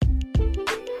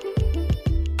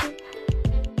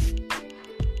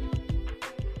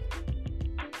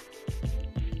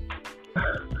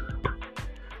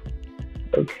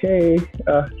Hey,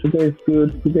 today is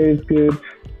good. Today is good.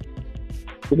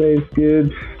 Today is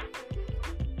good.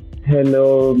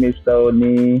 Hello, Mr.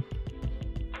 Oni.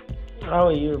 How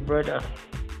are you, brother?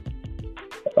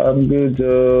 I'm good.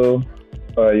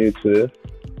 How are you too?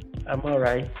 I'm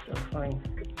alright. I'm fine.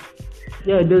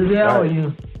 Yeah, Dozie, how are Hi,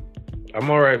 you? I'm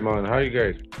all right, man. How you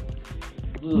guys?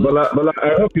 Good. But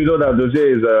I hope you know that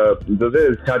Dozie is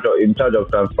in charge of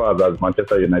transfers at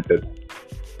Manchester United.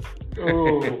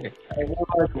 Oh, I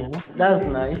never knew. That's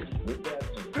nice.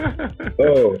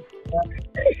 Oh,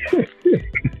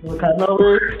 We can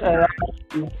always ask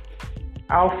you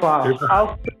how far. if I, How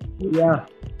far? Yeah.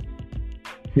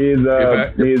 if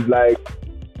I, he's like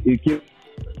he keeps.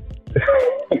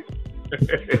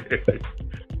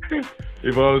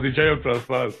 if I was in charge of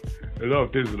transfers, a lot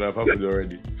of things would have happened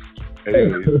already.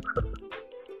 Anyways,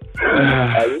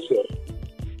 Are you sure?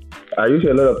 Are you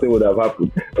sure a lot of things would have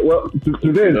happened? Well,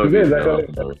 today is actually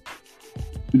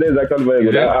very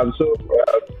is good. that I'm so.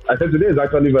 I said today is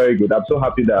actually very good. I'm so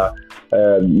happy that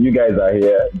you guys are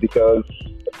here because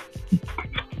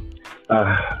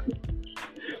uh,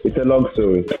 it's a long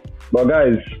story. But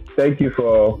guys, thank you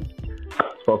for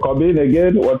coming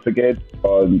again once again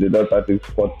on the Not Artist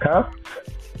podcast.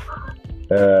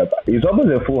 It's almost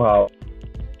a full house.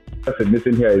 The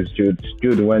missing here is Jude.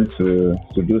 Jude went to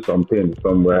do something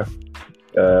somewhere.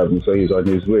 So he's on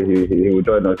his way. He will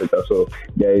join us later. So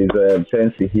there is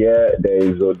Sensei here, there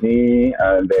is Oni,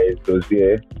 and there is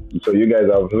Dozie. So you guys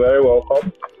are very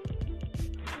welcome.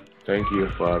 thank you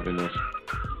for having us.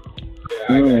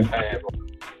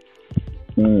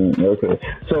 Mm, okay.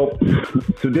 So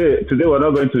today we're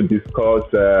not going to discuss.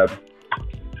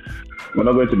 We're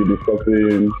not going to be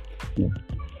discussing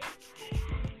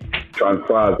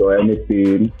transfers or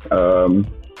anything.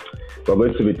 We're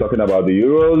going to be talking about the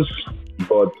Euros,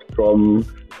 but from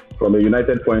a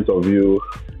United point of view.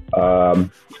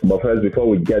 But first, before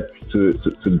we get to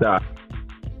that,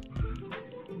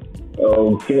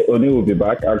 okay, Oni will be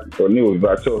back. Oni will be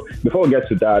back. So before we get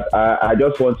to that, I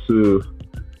just want to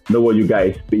know what you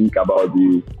guys think about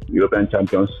the European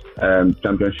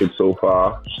Championship so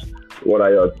far. What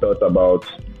are your thoughts about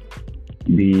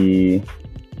the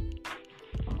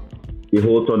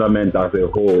whole tournament as a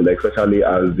whole, especially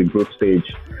as the group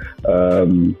stage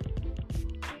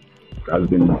has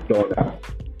been done?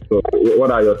 So,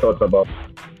 what are your thoughts about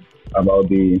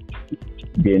the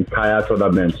entire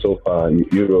tournament so far,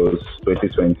 Euros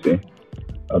 2020?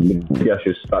 Maybe I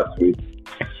should start with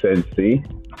Sensei.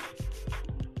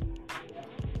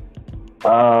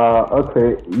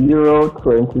 Okay, Euro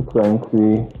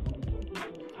 2020.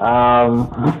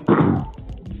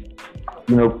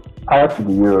 Prior to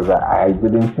the Euros, I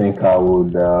didn't think I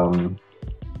would,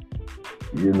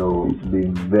 be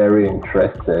very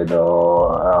interested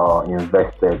or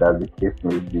invested, as the case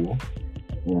may be,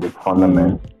 in the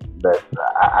tournament. But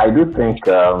I do think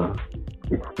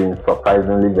it's been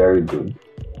surprisingly very good.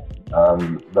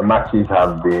 The matches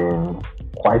have been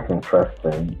quite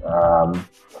interesting.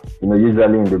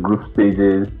 Usually in the group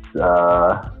stages,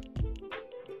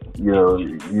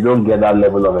 you don't get that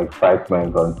level of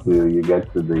excitement until you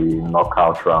get to the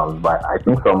knockout rounds. But I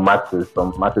think some matches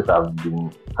have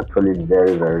been actually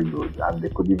very, very good, and they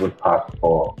could even pass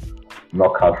for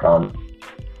knockout rounds.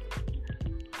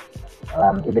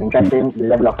 It's been interesting. The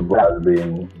level of football has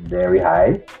been very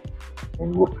high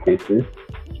in most cases.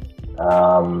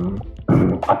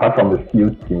 Apart from a few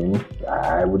teams,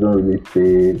 I wouldn't really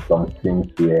say some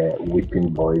teams were whipping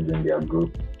boys in their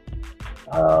group.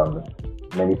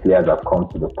 Many players have come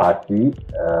to the party.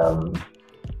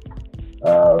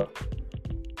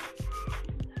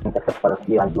 For a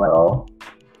few as well.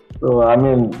 So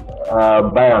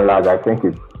by and large, I think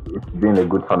it's been a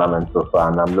good tournament so far,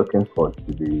 and I'm looking forward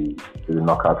to the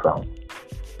knockout round.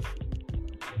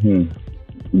 Do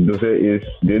you share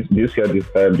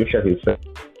his?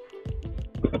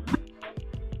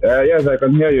 Yes, I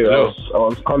can hear you. Hello. I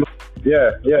was calling.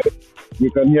 Yeah, we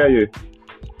can hear you.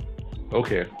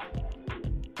 Okay.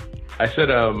 I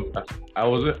said I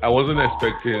wasn't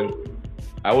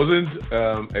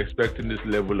expecting this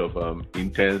level of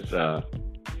intense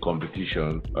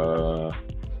competition.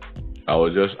 I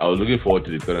was looking forward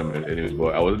to the tournament anyways,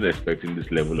 but I wasn't expecting this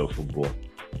level of football.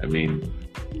 I mean,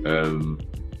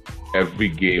 every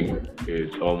game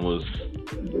almost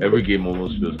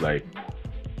feels like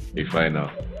a final.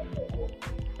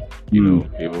 Even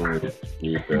with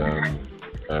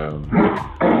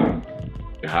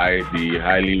the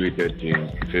highly rated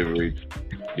teams, favorites,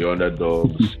 the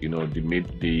underdogs,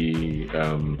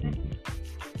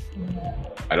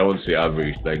 I don't want to say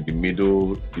average, like the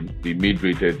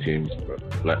mid-rated teams,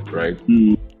 right?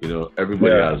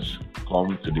 everybody has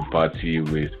come to the party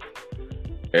with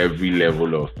every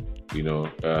level of,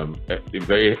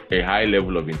 a high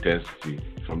level of intensity.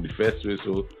 From the first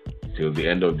whistle till the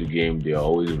end of the game, they are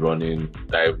always running,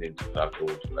 diving into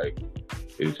tackles. Like,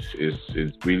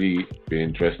 it's really been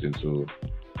interesting to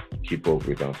keep up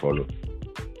with and follow.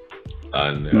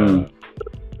 And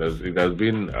it has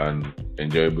been an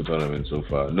enjoyable tournament so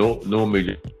far. No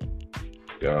major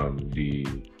the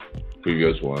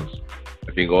previous ones.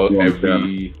 I think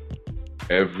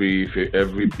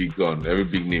every big gun, every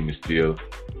big name is still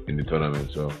in the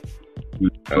tournament. So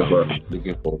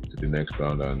looking forward to the next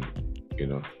round and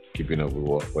keeping up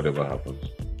with whatever happens.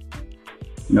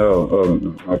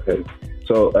 Okay.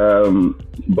 So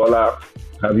Bola,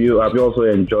 have you also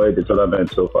enjoyed the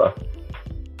tournament so far?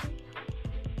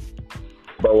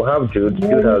 But we'll have Jude.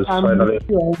 Jude has finally.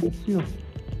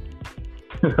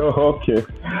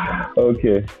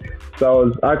 Okay. So I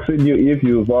was asking you if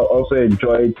you've also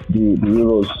enjoyed the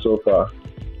Euros so far.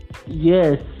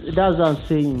 Yes, that's what I'm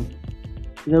saying.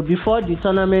 Before the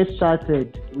tournament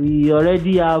started, we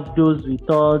already have those we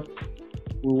thought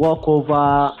we walk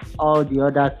over all the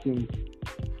other teams.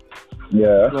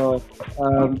 Yeah. So,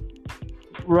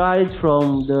 right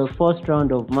from the first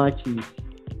round of matches,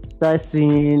 start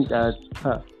seeing that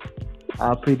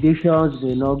our predictions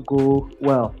may not go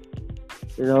well.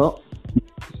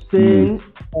 Spain,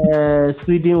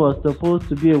 Sweden was supposed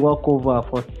to be a walkover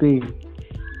for Spain.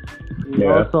 We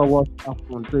also what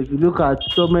happened. So if you look at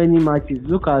so many matches,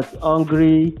 look at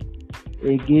Hungary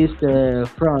against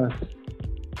France.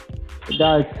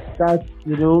 That's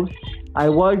I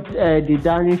watched the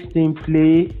Danish team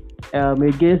play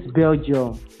against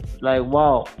Belgium. Like,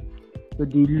 wow. So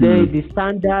the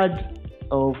standard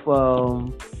of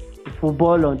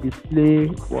football on display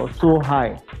was so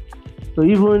high. So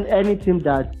even any team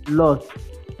that lost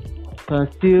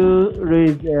can still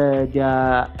raise their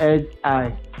head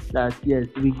high that yes,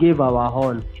 we gave our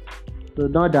all. So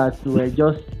not that we were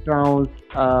just trounced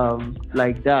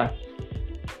like that.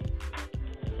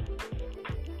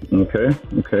 Okay.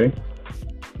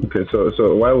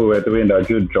 So while we were doing that,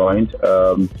 Jude joined.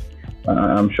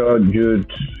 I'm sure Jude.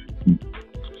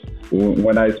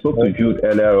 When I spoke to Jude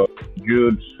earlier,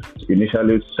 Jude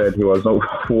initially said he was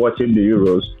not watching the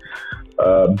Euros.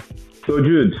 So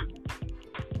Jude,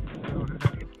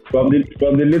 from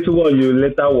the little one you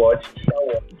later watched,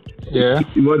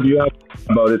 what do you have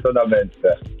about the tournament?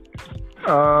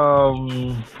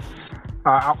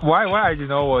 Why I did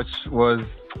not watch was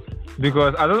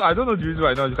because I don't know the reason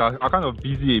why. Because I'm kind of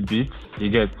busy a bit. You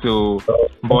get so,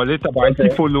 but later, but I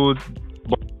still followed.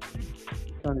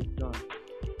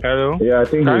 Hello. Yeah, I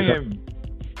think we can.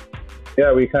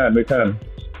 Yeah, we can.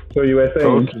 So you were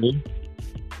saying? Okay.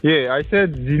 Yeah, I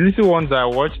said the little ones I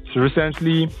watched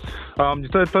recently.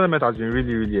 The tournament has been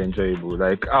really, really enjoyable.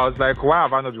 Like, I was like, why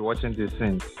have I not been watching this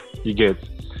since? You get.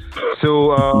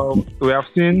 So we have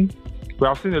seen a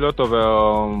lot of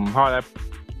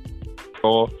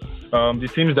the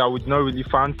teams that would not really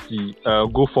fancy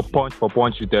go for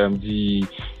punch with them, the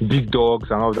big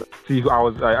dogs and all that. See,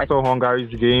 I saw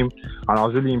Hungary's game and I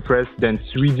was really impressed. Then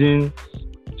Sweden.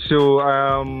 So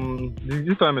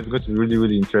this tournament is going to be really,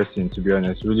 really interesting, to be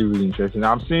honest. Really, really interesting.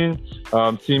 I'm seeing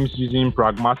teams using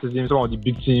pragmatism, some of the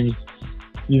big teams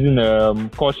using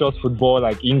cautious football,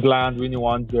 like England winning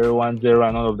 1-0, 1-0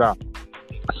 and all of that.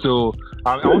 So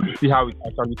I want to see how it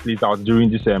actually plays out during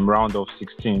this round of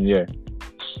 16, yeah.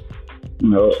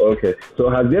 No, okay. So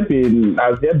has there been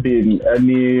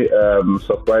any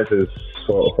surprises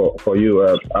for you?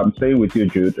 I'm staying with you,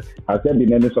 Jude. Has there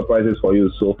been any surprises for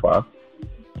you so far?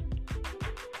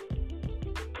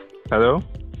 Hello?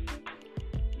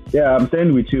 Yeah, I'm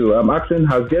staying with you. I'm asking,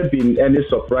 has there been any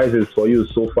surprises for you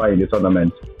so far in the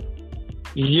tournament?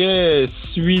 Yes,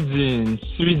 Sweden.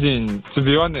 To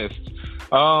be honest,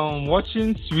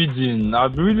 watching Sweden,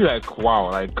 I've been really like, wow,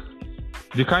 like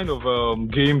the kind of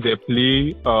game they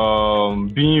play,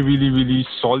 being really, really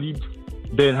solid,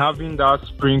 then having that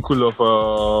sprinkle of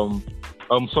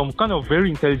some kind of very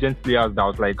intelligent players that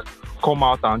was like come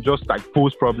out and just like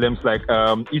pose problems. Like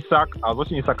Isak, I was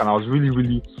watching Isak and I was really,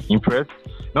 really impressed.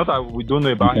 Not that we don't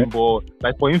know about him, but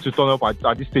like for him to turn up at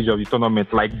this stage of the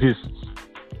tournament like this,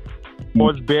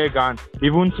 Forsberg and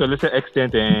even to a lesser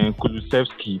extent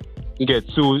Kulusevski.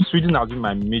 So Sweden has been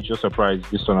my major surprise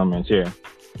this tournament here.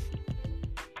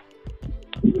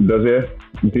 Do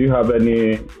you have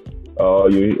any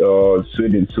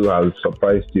Sweden too has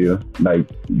surprised you? Like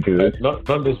good? Not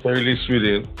necessarily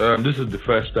Sweden. This is the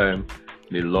first time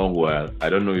in a long while. I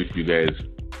don't know if you guys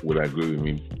would agree with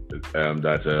me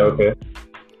that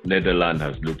Netherlands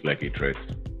has looked like a threat.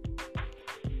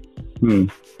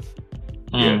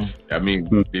 Yes, I mean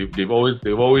they've always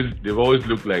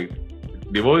looked like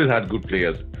they've always had good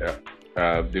players.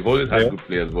 They've always had good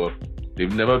players, but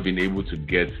they've never been able to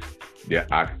get their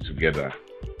act together.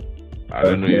 I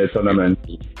don't know in a tournament.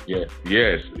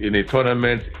 Yes, in a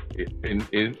tournament,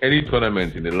 in any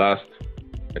tournament in the last,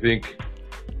 I think,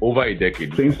 over a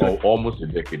decade or almost a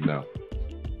decade now.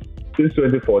 Since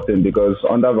 2014, because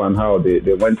under Van Gaal they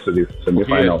went to the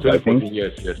semi-finals. I think.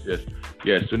 Yes,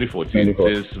 2014.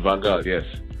 Since Van Gaal, yes.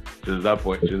 Since that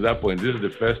point, this is the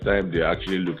first time they're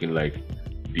actually looking like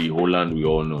the Holland we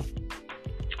all know,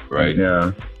 right?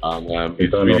 Yeah.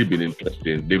 It's really been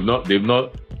interesting. They've not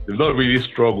really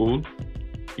struggled.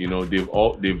 You know, they've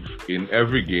in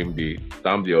every game they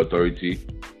stamp their authority.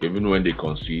 Even when they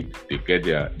concede, they get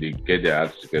their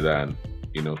acts together and,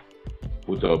 you know,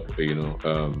 put up, you know,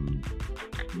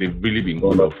 they've really been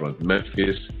good up front.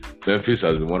 Memphis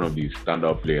has been one of the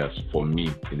standout players for me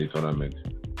in the tournament.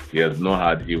 He has not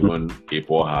had even a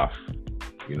poor half,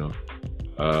 you know.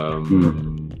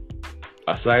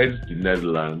 Aside the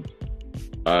Netherlands,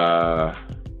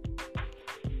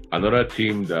 another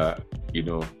team that, you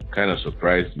know, kind of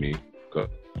surprised me because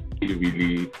he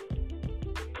really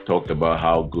talked about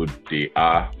how good they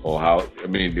are, or how, I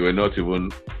mean, they were not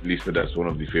even listed as one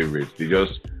of the favorites. They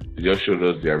just showed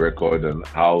us their record and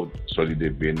how solid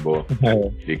they've been. But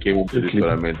they came into this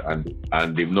tournament and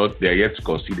they're yet to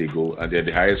concede a goal, and they're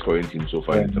the highest scoring team so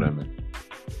far in the tournament,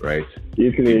 right?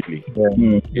 Italy.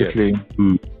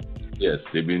 Yes,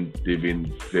 they've been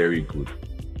very good.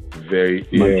 Very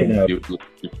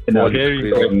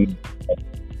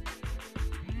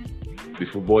the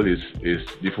football is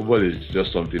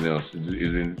just something else.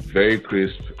 It's been very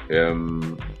crisp,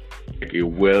 like a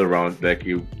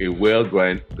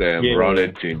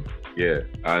rounded team. Yeah,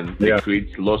 and they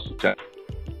create lots of time,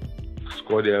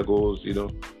 score their goals. You know,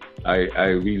 I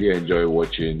really enjoy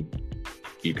watching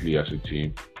Italy as a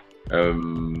team.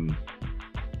 The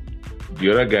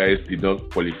other guys did not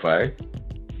qualify,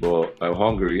 but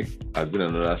Hungary has been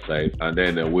another side, and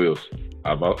then Wales.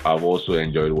 I've also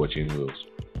enjoyed watching Wales.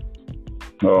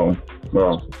 Oh,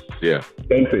 well. Yeah.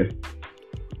 Sensei,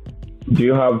 do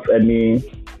you have any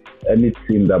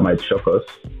team that might shock us,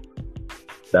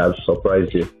 that has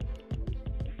surprised you?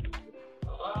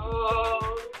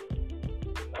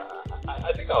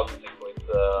 I think I'll stick with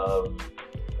the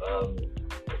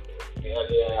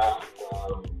earlier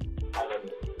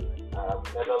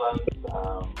Netherlands.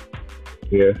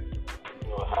 Yeah. You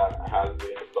know, has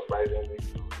been surprisingly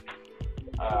good.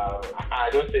 I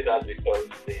don't say that because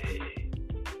they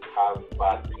have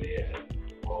bad players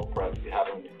or perhaps they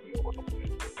haven't been doing what they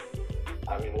do.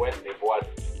 I mean, when they bought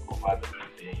over the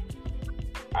team,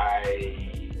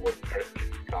 I was very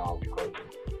critical because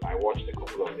I watched a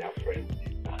couple of their friends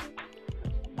and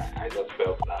I just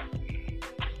felt that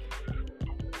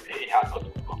they had not to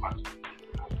go back to the team.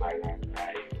 I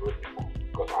wrote them off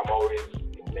because I'm always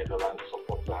a Netherlands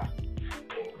supporter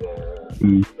in the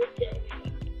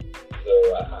so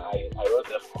I wrote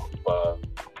them off.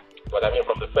 But I mean,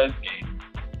 from the first game,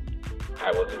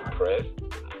 I was impressed.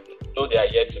 Though they are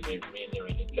yet to be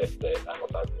really tested, I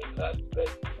must admit that. But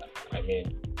I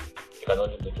mean, you can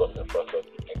only do what's in front of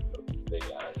you next day.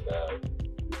 And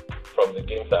from the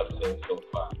games I've seen so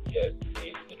far, yes,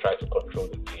 they try to control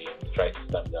the game, they try to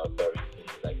stamp the authority,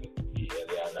 like the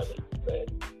earlier analyst said,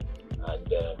 and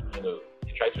you know,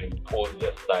 they try to impose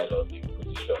their style on the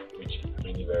position, which is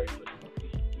really very good.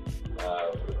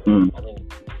 I mean,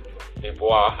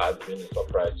 Dubois has been a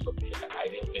surprise for me. I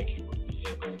didn't think he would be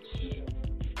able to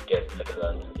get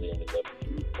Netherlands to play in the level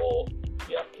before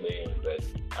they are playing, but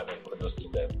I mean, kudos to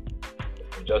them.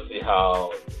 We just see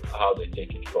how they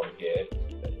take it from here.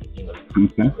 You know,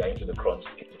 we're into the crunch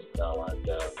stages now, and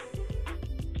you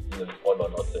know, it's all or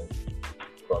nothing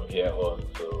from here on.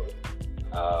 So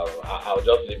I'll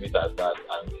just leave it at that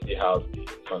and see how the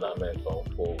tournament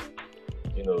unfolds.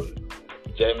 You know,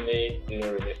 Germany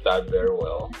didn't really start very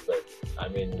well, but I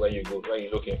mean, when you look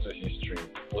into history,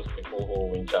 most people who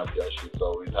win championships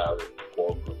always have a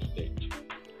poor group stage.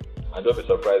 And don't be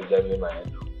surprised Germany might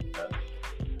end up.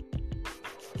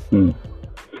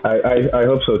 I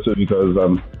hope so too, because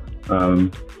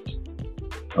I'm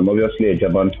obviously a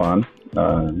German fan.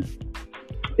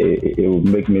 It will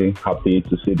make me happy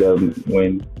to see them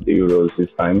win the Euros this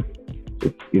time.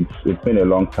 It's been a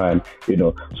long time, you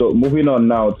know. So moving on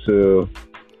now to,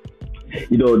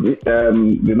 you know,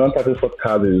 the non-title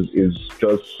podcast is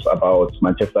just about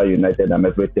Manchester United and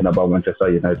everything about Manchester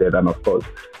United, and of course,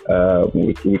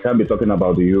 we can't be talking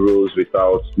about the Euros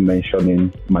without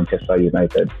mentioning Manchester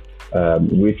United,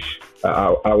 which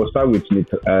I will start with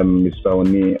Mr.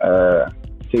 Oni.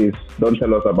 Please don't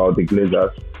tell us about the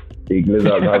Glazers. The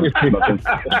Glazers have nothing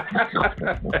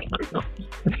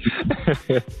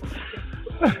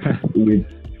with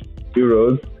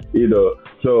Euros,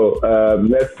 So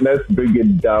let's bring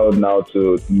it down now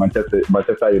to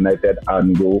Manchester United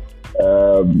and go.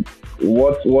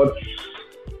 What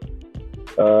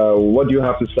do you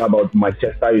have to say about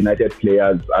Manchester United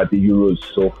players at the Euros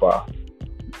so far?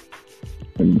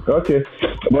 Okay,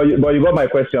 but you got my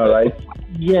question, right?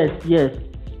 Yes.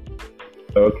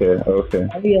 Okay.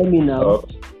 Can you hear me now? Oh,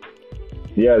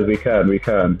 yes, we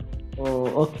can. Oh,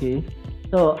 okay.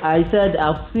 So I said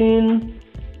I've seen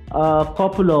a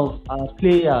couple of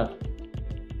players.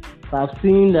 I've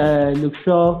seen Luke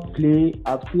Shaw play.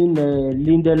 I've seen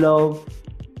Lindelof,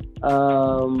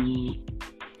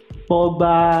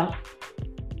 Pogba,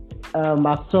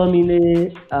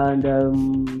 McTominay, and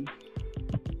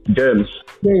James.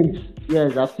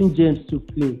 Yes, I've seen James to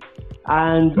play,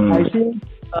 and I think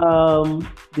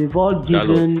they've all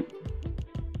given.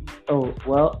 Oh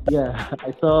well, yeah.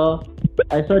 I saw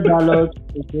Dalot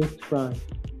against France,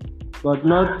 but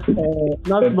not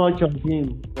much of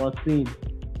him was seen.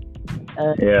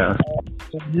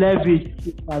 Levitt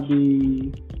can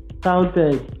be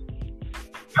counted.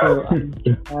 So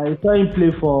I saw him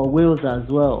play for Wales as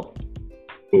well.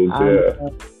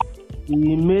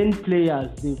 The main players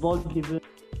they've all given.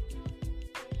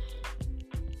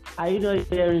 Are you not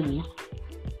hearing me?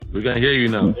 We can hear you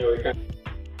now. Okay.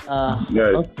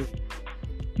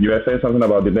 You were saying something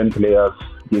about the main players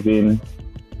giving.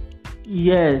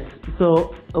 Yes.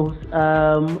 So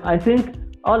I think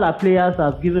all our players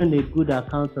have given a good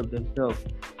account of themselves.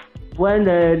 When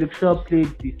Luke Shaw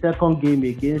played the second game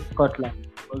against Scotland,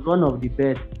 it was one of the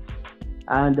best.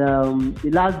 And the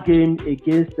last game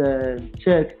against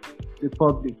Czech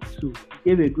Republic too,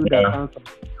 gave a good account of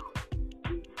himself.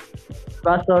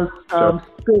 Versus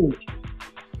Spain,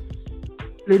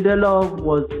 Lindelof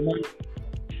was nice.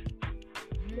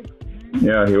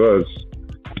 Yeah, he was.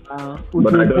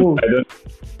 But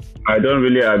I don't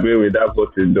really agree with that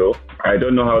voting though. I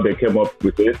don't know how they came up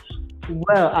with it.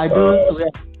 Well, I don't.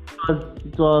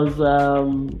 It was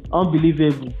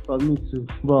unbelievable for me too.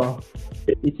 But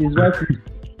it is what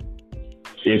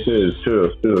it is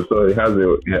true. So it has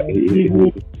the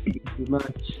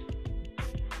match.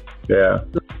 Yeah.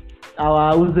 So,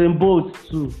 I was in both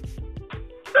too.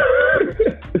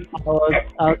 I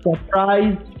was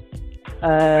surprised.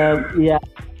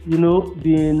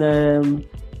 Being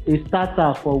a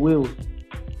starter for Wales,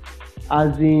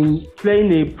 as in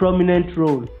playing a prominent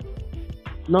role,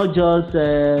 not just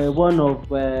one of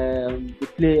the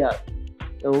players.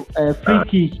 Free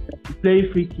kick, playing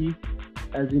free kick,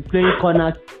 as in playing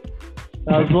corner. I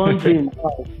was wondering,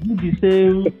 do the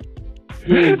same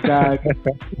game that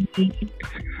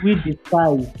we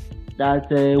decide that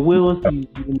Wales is,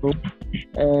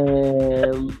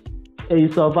 a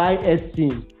survive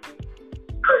team.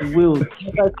 Wales,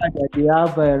 they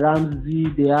have Ramsey,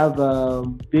 they have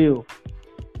Bale.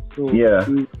 So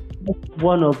he's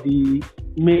one of the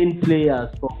main players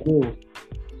for Wales.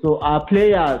 So our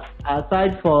players,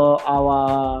 aside for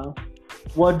our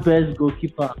world best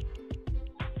goalkeeper,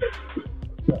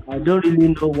 I don't really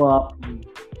know what happened.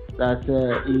 That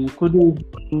he couldn't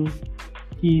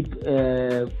keep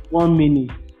 1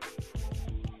 minute.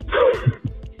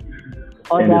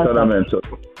 In the tournament.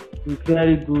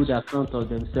 Very good account of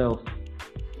themselves.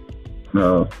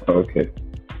 No, okay.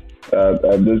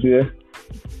 Dozie?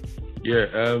 Yeah.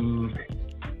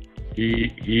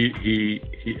 He.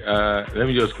 Let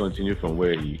me just continue from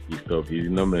where he stopped. He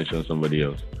did not mention somebody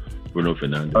else, Bruno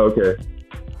Fernandes. Okay.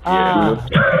 Yeah.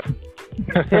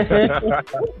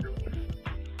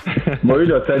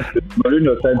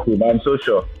 Mourinho sent him. I'm so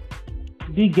sure.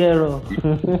 Big error.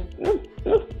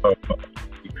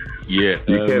 Yeah.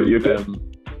 You can.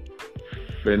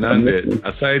 Fernandes.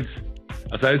 Aside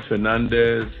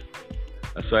Fernandes,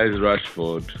 aside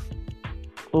Rashford.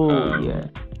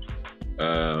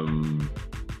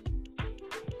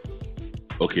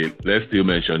 Okay, let's still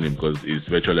mention him because he's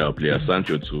virtually our player.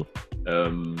 Sancho too.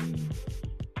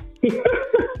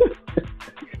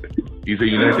 He's a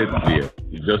United player.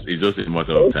 It's just a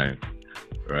matter of time,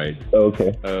 right?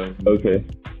 Okay.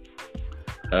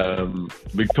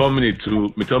 McTominay too.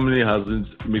 McTominay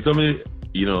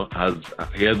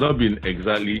has not been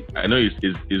exactly. I know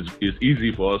it's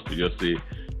easy for us to just say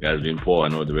he has been poor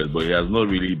and all the rest, but he has not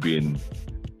really been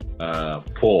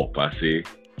poor per se.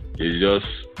 He's just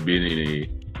been in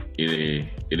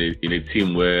a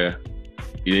team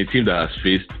that has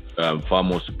faced far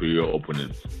more superior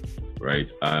opponents, right?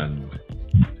 And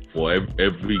for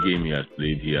every game he has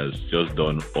played, he has just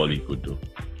done all he could do,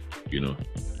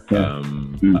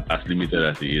 as limited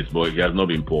as he is, but he has not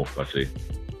been poor per se.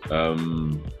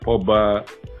 Pogba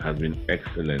has been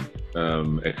excellent,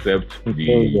 except the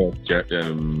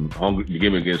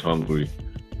game against Hungary.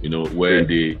 Where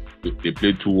they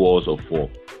played 2 walls of 4,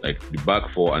 like the back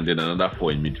 4 and then another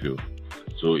 4 in midfield.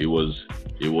 So it was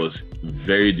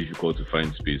very difficult to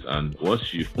find space. And once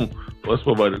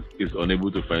Pogba is unable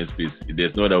to find space,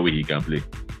 there's no other way he can play,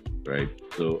 right?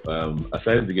 So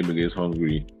aside the game against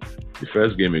Hungary, the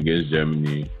first game against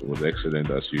Germany was excellent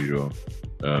as usual.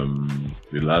 The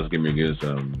last game against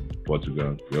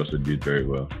Portugal, he also did very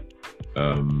well.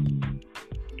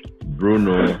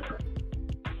 Bruno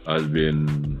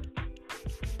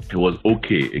he was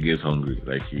okay against Hungary.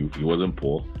 Like he wasn't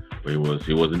poor, but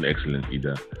he wasn't excellent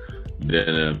either.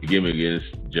 Then the game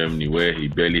against Germany, where he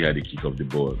barely had a kick of the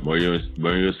ball.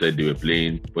 Mourinho said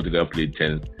Portugal played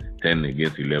 10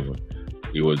 against 11.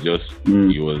 It was just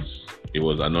it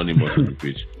was anonymous on the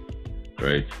pitch,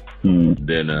 right?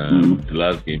 Then the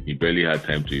last game, he barely had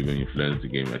time to even influence the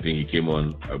game. I think he came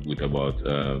on with about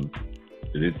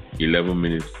 11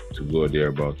 minutes to go or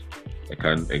thereabouts. I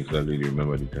can't exactly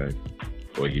remember the time,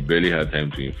 but he barely had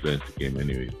time to influence the game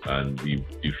anyway. And the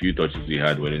few touches he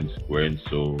had weren't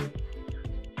so,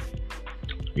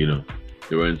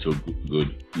 they weren't so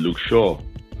good. Luke Shaw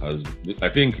has, I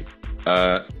think,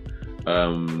 I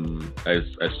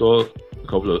saw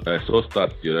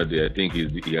stats the other day. I think he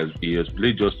has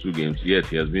played just 2 games. Yes,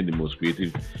 he has been the most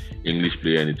creative English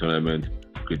player in the tournament,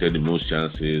 created the most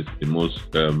chances, the most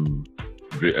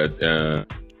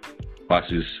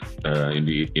passes in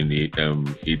the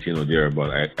 18 or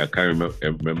thereabout. I can't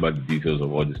remember the details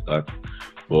of all the stats,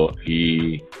 but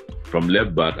he, from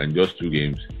left back and just 2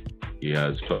 games, he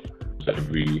has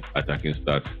every attacking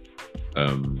stat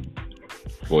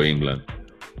for England.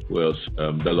 Who else?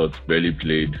 Dalot barely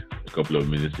played a couple of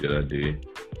minutes the other day.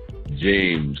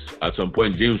 James, at some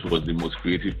point, James was the most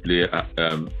creative player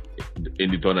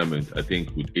in the tournament, I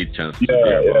think, with 8 chances.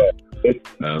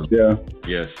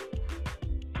 Yes,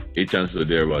 8 chances or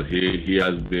thereabouts. He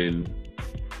has been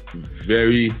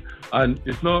very, and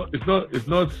it's not I don't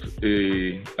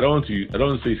want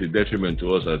to say it's a detriment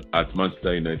to us at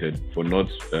Manchester United for not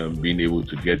being able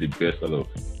to get the best out of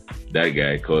that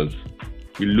guy, because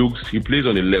he plays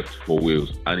on the left for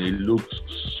Wales and he looks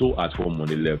so at home on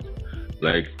the left.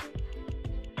 Like,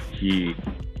 he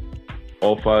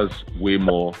offers way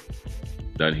more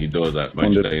than he does at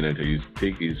Manchester United.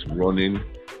 He's running,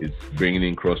 he's bringing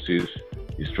in crosses,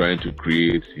 he's trying to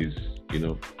create, he's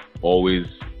always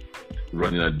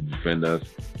running at the defenders.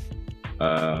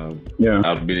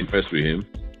 I've been impressed with him.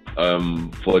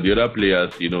 For the other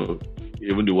players,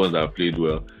 even the ones that have played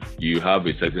well, you have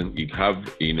a certain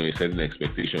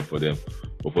expectation for them.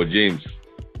 But for James,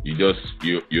 you're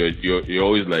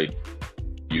always like,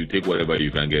 you take whatever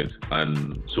you can get,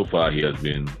 and so far he has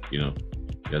been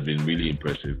really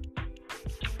impressive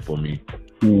for me.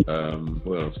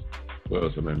 What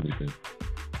else am I missing?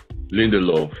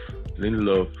 Lindelof.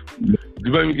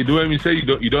 Do I say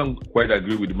you don't quite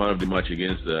agree with the man of the match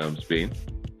against Spain?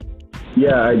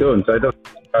 Yeah, I don't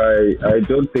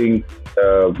think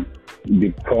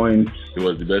the points. He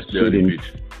was the best player on the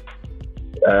pitch.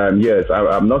 Yes,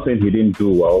 I'm not saying he didn't do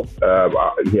well.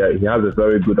 He has a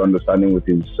very good understanding with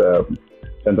his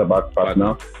centre-back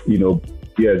partner.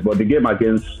 Yes, but the game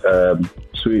against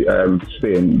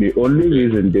Spain, the only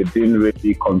reason they didn't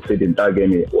really concede in that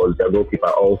game was their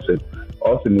goalkeeper, Olsen.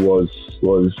 Olsen was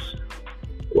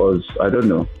I don't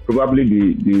know, probably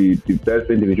the best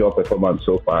individual performance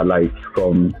so far, like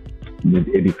from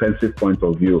a defensive point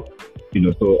of view.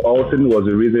 So Olsen was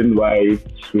the reason why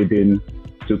Sweden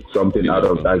took something out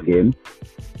of that game.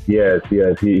 Yes,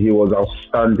 he was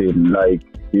outstanding. Like,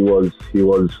 he was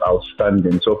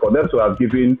outstanding. So for them to have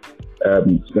given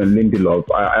Lindelof,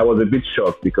 I was a bit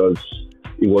shocked, because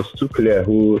it was too clear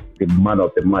who the man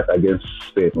of the match against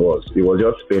Spain was. It was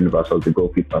just Spain versus the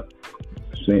goalkeeper.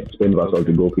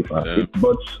 Yeah.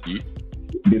 But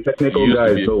the technical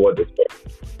guys know what they said.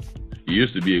 You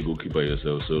used to be a goalkeeper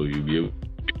yourself, so you'll be able to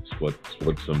spot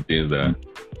some things that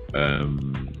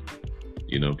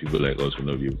people like us will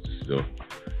not be able to see. So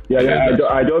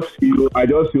I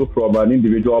just feel from an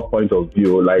individual point of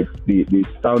view, like the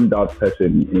standout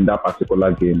person in that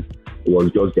particular game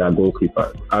was just their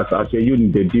goalkeeper. As a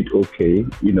unit, they did okay.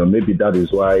 Maybe that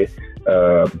is why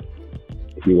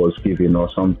he was given or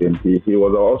something. He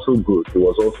was also good.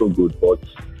 But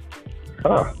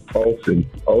Olsen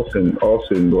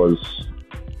was.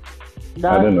 I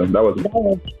don't know. That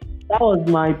was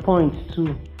my point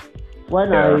too.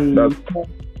 When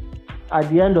at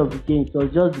the end of the game, it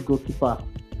was just the goalkeeper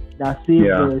that saved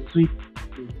the Swiss,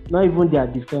 not even their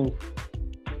defense.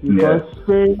 Because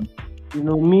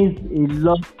means a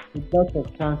lot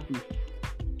of chances.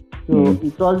 So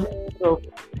it always,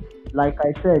 like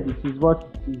I said, it is what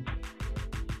it is.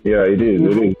 Yeah, it is.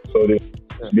 It is. So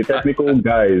the technical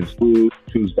guys who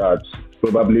choose that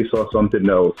probably saw something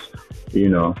else,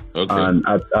 Okay. And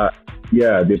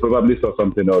they probably saw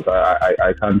something else.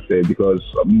 I can't say, because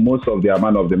most of their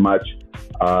man of the match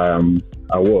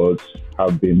awards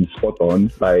have been spot on.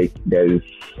 Like, there is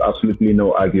absolutely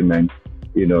no argument,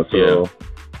 So.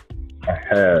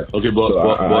 Yeah. Okay, but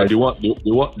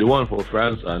the one for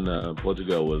France and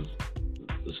Portugal was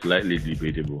slightly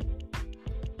debatable.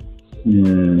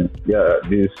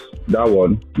 That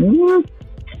one.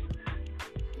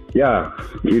 Yeah,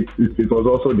 it was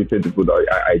also debatable,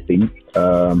 I think.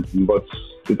 But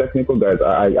the technical guys,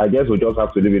 I guess we just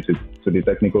have to leave it to the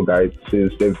technical guys,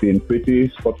 since they've been pretty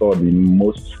spot on in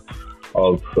most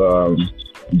of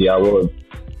the awards.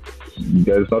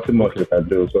 There's nothing much we can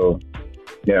do. So,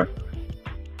 yeah.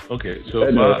 Okay,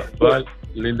 so but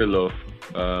Lindelof.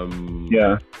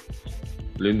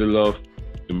 Lindelof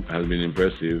has been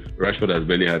impressive. Rashford has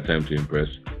barely had time to impress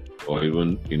or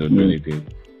even do anything.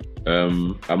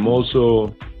 I'm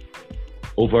also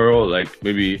overall like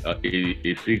maybe a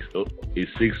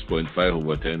 6.5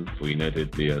 over 10 for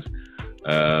United players.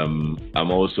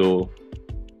 I'm also,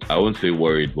 I won't say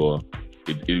worried, but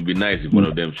it would be nice if one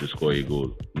of them should score a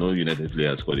goal. No United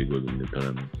player has scored a goal in the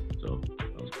tournament, so.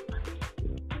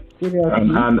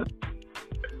 And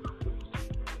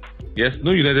yes,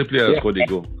 no United player has scored a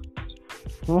goal.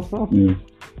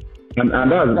 And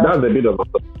that's a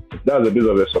bit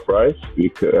of a surprise,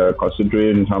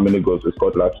 considering how many goals we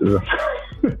scored last season.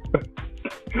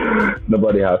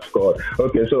 Nobody has scored.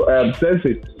 Okay, so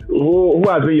Sensei, who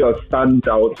has been your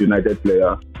standout United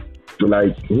player?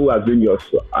 Like, who has been your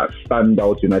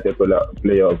standout United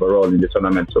player overall in the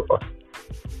tournament so far?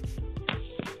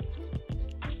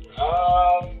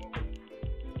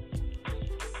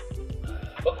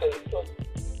 Okay, so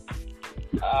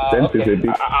Okay.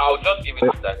 I'll just give it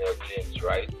to Daniel James,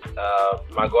 right?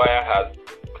 Maguire has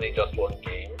played just one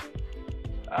game.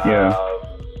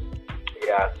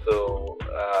 So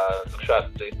Lucia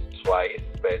has played twice,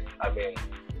 but I mean,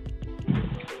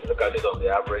 look at it on the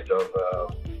average of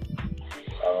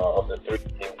the 3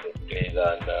 games he played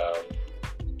and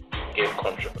game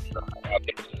contribution. I'll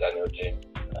give it to Daniel James.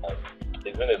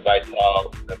 He's been a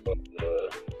vital member of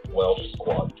the Welsh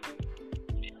squad.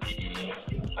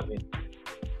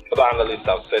 Other analysts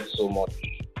have said so much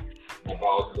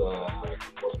about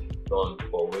what he's done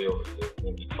for Wales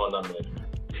in the tournament.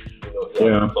 He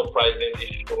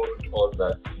surprisingly showed us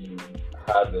that he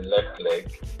had the left leg.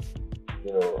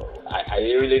 I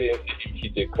really didn't see him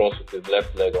hit a cross with his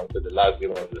left leg until the last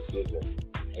game of the season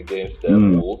against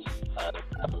Wolves. And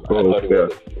I thought it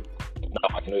was now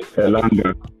I know it's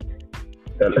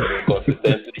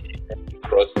consistently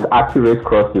crosses. Accurate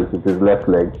crosses with his left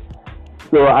leg.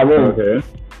 So I mean,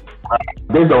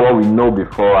 based on what we know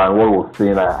before and what we've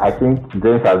seen, I think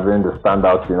James has been the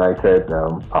standout United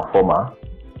performer.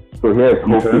 So here is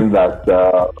hoping that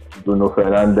Bruno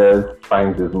Fernandes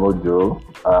finds his mojo,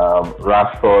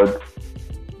 Rashford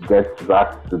gets his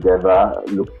act together.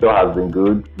 Luke Shaw has been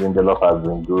good, Lindelof has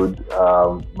been good,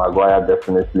 Maguire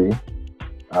definitely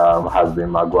has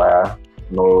been Maguire.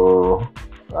 No,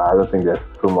 I don't think there's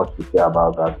so much to say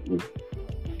about that. It's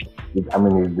the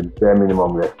bare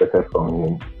minimum we expected from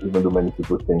him, even though many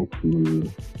people think he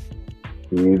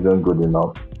isn't good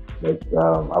enough. But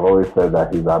I've always said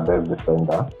that he's our best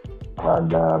defender.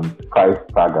 And price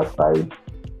tag aside,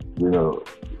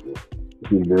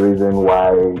 he's the reason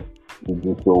why he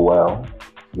did so well,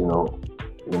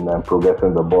 in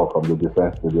progressing the ball from the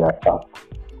defense to the attack.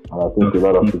 And I think a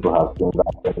lot of people have seen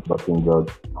that and judge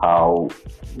how,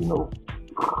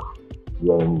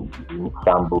 we're in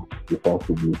shambles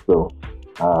defensively. So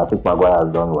I think Maguire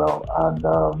has done well. And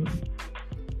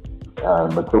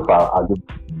but so far,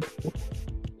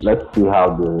 let's see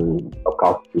how the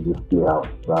knockout stages play out.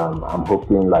 I'm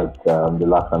hoping, like the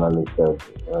last analyst said,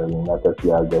 United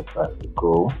player gets a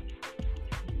goal,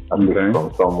 at least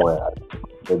from somewhere.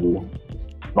 Maybe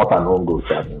not an own goal,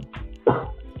 a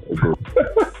goal.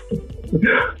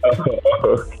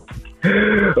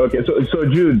 Okay, so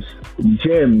Jude,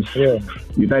 James,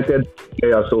 United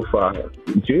player so far.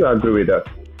 Do you agree with that?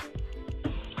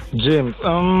 James,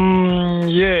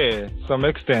 some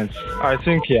extent. I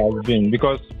think he has been,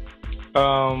 because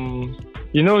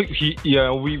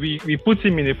we put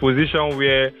him in a position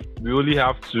where we only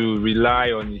have to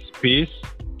rely on his pace.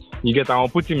 You get,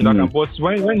 and put him in that. But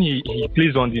when he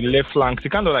plays on the left flank, he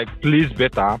kind of like plays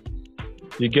better.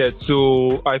 You get,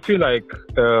 so I feel like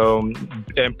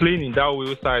and playing in that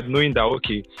way side, knowing that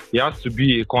okay, he has to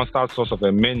be a constant source of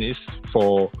a menace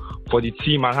for the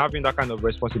team, and having that kind of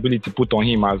responsibility put on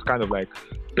him has kind of like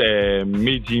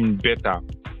made him better.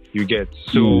 You get,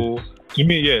 so to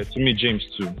me, James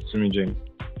too. To me, James.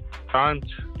 And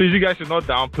please, you guys should not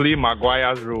downplay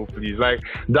Maguire's role, please. Like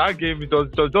that game, it was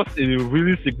just a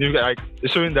really significant, like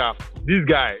showing that this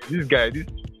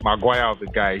Maguire of the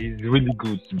guy, he's really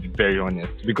good, to be very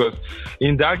honest. Because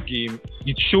in that game,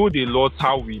 it showed a lot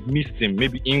how we missed him.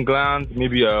 Maybe England,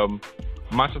 maybe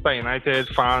Manchester United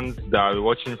fans that were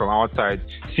watching from outside,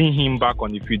 seeing him back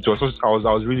on the field, I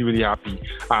was really, really happy.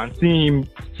 And seeing him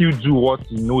still do what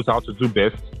he knows how to do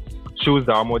best shows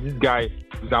that this guy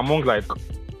is among like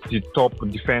the top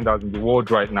defenders in the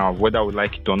world right now, whether we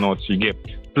like it or not. So you get,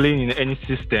 playing in any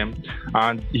system,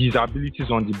 and his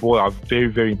abilities on the ball are very,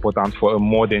 very important for a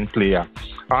modern player.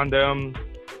 And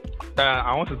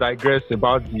I want to digress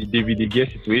about the David De Gea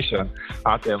situation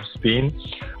at Spain.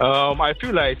 I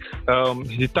feel like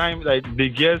the time, like De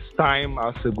Gea's time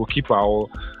as a goalkeeper or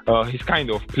his kind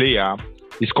of player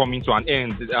is coming to an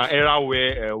end. An era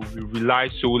where we rely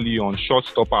solely on short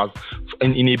stoppers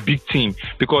in a big team,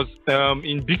 because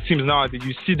in big teams nowadays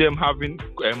you see them having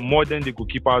modern day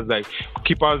goalkeepers, like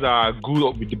keepers are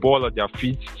good with the ball at their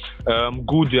feet,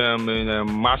 good in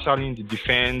marshalling the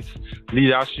defense,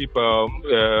 leadership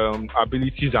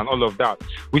abilities, and all of that.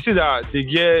 We see that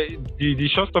the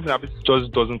short stopping ability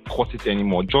just doesn't cut it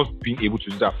anymore. Just being able to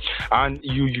do that, and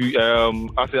you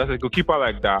as a goalkeeper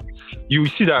like that, you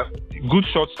see that good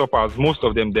short stoppers, most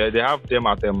of them, they have them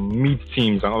at mid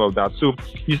teams and all of that. So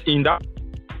he's in that.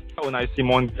 When I see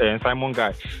Simon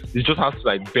guy, he just has to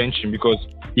like bench him, because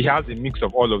he has a mix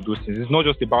of all of those things. It's not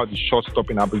just about the short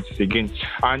stopping abilities again,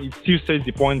 and it still says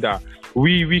the point that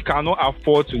we cannot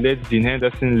afford to let Dean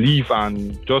Henderson leave,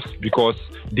 and just because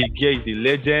De Gea is a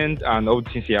legend and all the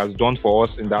things he has done for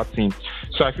us in that team.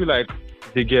 So I feel like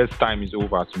De Gea's time is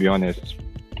over, to be honest.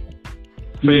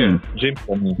 So yeah, James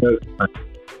for me.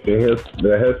 The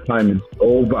hair's time is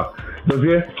over.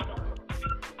 Dozie?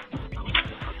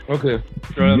 Okay.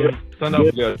 Stand-up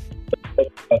player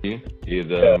is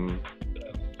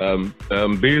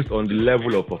based on the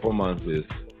level of performances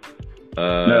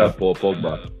for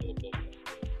Pogba.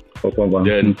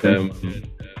 Then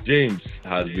James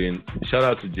has been, shout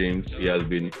out to James. He has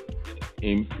been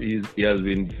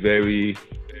very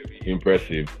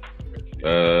impressive.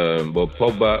 But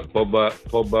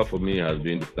Pogba for me has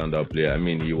been the standout player. I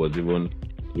mean, he was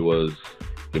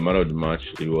the man of the match.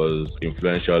 He was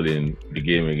influential in the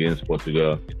game against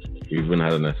Portugal. He even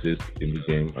had an assist in the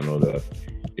game and all that.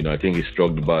 I think he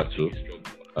struck the bat too.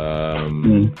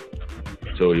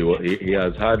 So he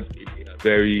has had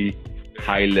very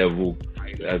high level,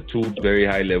 2 very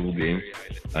high level games,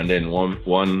 and then one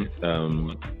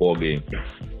poor game.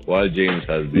 While James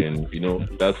has been,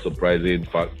 that's surprising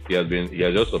fact. He has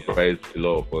just surprised a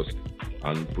lot of us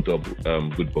and put up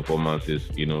good performances,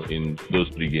 in those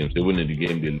 3 games. Even in the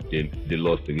game they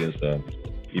lost against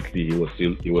Italy,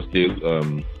 he was still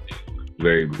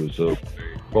very good. So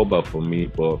Pogba for me,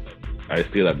 but I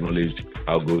still acknowledge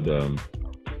how good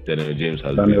Daniel James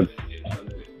has been.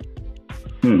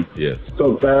 Yes.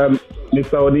 So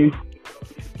Mr. Oni,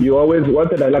 one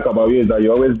thing I like about you is that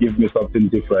you always give me something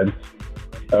different.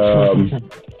 And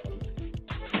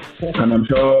I'm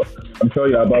sure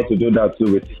you're about to do that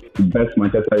too with the best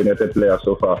Manchester United player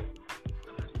so far.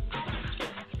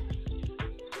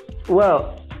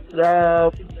 Well,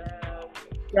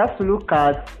 you have to look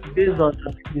at, based on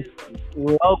this,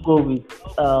 we all go with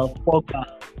Pogba.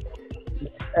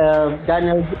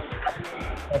 Daniel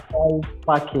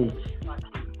package.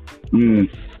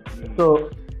 So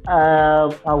I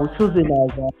will choose him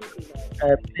as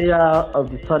a player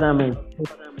of the tournament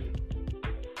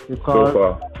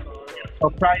because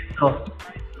surprised us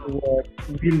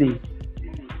really.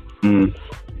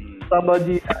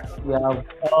 Somebody we have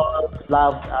all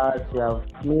laughed at, we have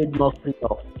made mockery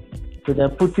of. So they're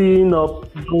putting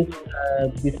up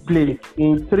this display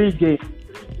in 3 games.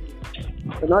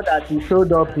 So not that he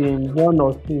showed up in 1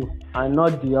 or 2 and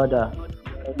not the other.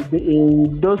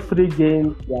 In those 3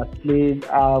 games he has played,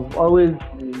 I've always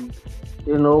been,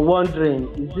 wondering,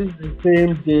 is this the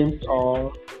same James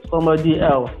or somebody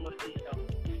else?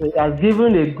 So he has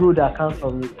given a good account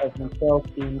of himself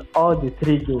in all the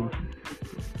 3 games.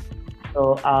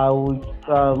 So I would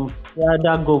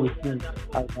rather go with him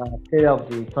as a player of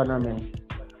the tournament.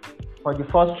 For the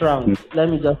first round, let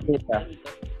me just say that.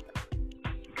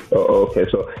 Oh, okay.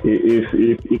 So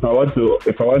if I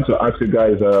want to ask you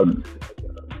guys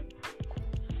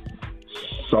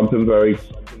something very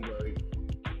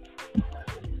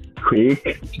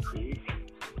quick.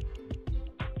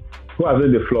 Who has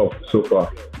been the flop so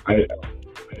far?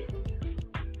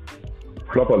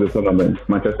 Flop of the tournament,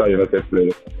 Manchester United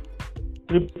player.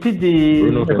 Repeat the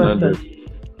Bruno question.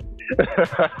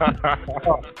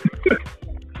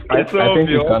 I think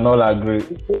we can all agree.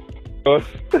 Yes.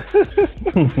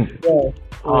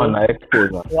 Oh, na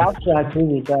expo. We have to agree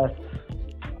with that.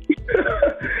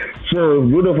 So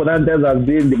Bruno Fernandes has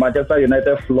been the Manchester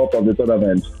United flop of the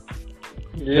tournament.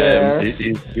 His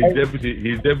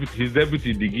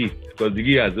deputy Digi, because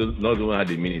Digi has not even had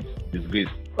a minute. Disgrace.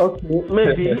 Okay,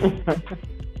 maybe.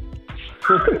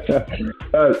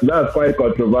 That's quite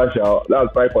controversial.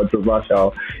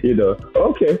 You know.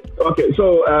 Okay.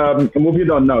 So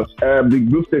moving on now. The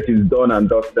group stage is done and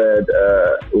dusted.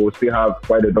 We'll still have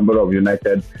quite a number of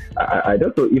United. I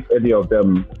don't know if any of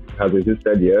them has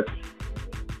existed yet.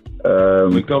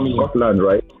 Scotland,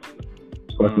 right?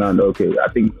 Scotland. Okay. I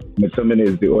think McTominay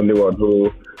is the only one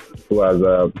who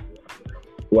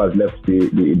has left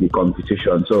the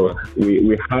competition. So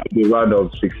we have the round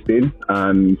of 16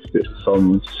 and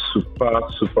some super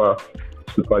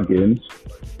games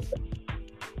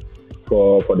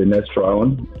for the next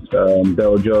round.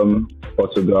 Belgium,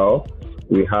 Portugal.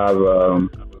 We have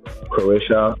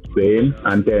Croatia, Spain,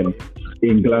 and then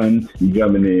England,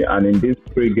 Germany. And in these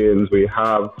three games, we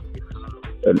have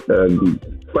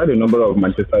quite a number of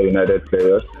Manchester United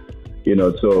players. You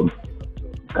know, so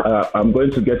I'm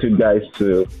going to get you guys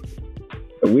to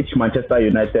which Manchester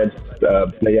United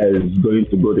player is going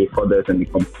to go the furthest in the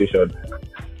competition,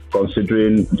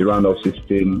 considering the round of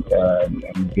 16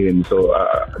 game. So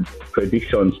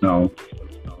predictions now.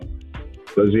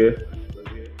 Dozie?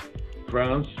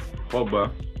 France, Pogba.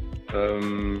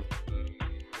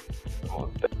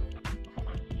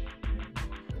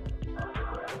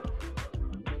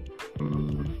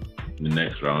 The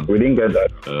next round. We didn't get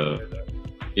that.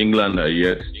 England are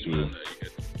yet to.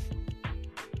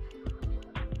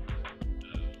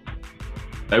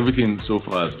 Everything so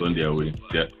far has gone their way.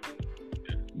 They're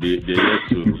yet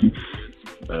to,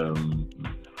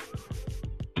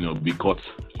 be caught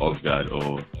off guard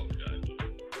or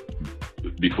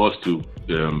be forced to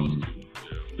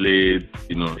play,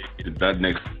 that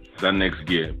next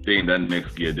gear. Playing that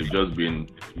next gear, they've just been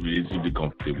relatively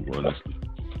comfortable, honestly,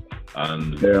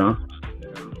 and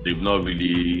they've not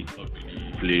really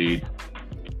played.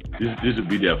 This will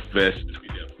be their first,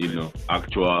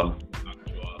 actual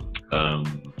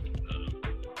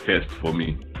test for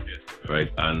me,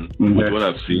 right? And with what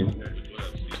I've seen,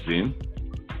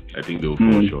 I think they will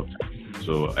fall short.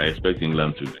 So I expect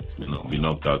England to, be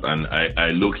knocked out, and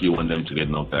I low-key want them to get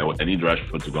knocked out. I need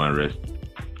Rashford to go and rest.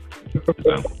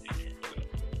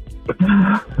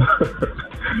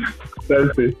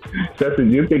 Sensei, do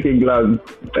you think England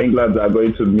are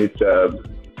going to meet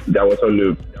their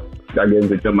Waterloo against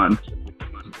the Germans?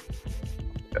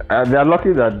 They are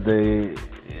lucky that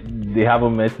they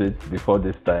haven't met it before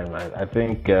this time. I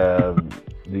think the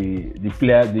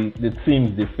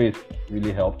teams they faced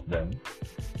really helped them.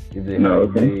 If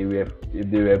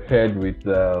they were paired with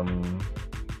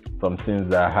some teams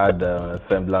that had a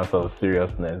semblance of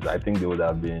seriousness, I think they would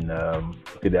have been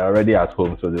they're already at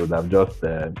home, so they would have just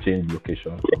changed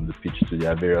location from the pitch to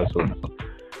their various homes.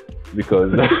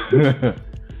 Because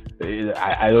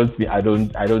I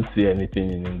don't see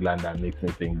anything in England that makes me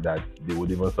think that they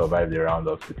would even survive the round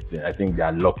of 16. I think they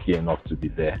are lucky enough to be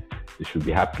there. They should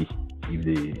be happy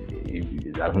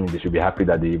they should be happy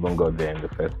that they even got there in the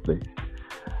first place.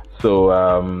 So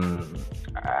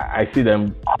I see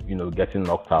them, getting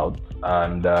knocked out.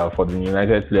 And for the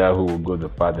United player who will go the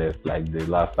farthest, like the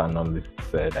last analyst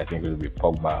said, I think it will be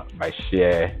Pogba by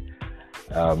sheer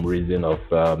reason of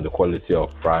the quality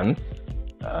of France.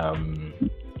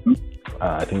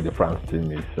 I think the France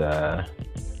team is the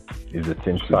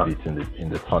team to beat in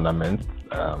the tournament.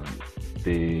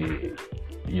 They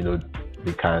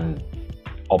can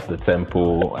up the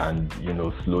tempo and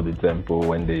slow the tempo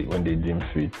when they deem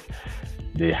fit.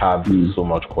 They have so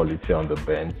much quality on the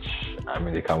bench. I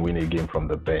mean, they can win a game from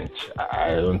the bench.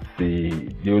 I don't see,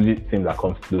 the only team that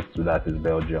comes close to that is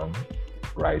Belgium,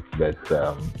 right? But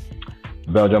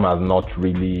Belgium has not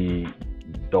really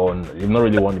they've not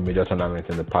really won the major tournament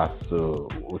in the past, so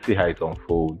we'll see how it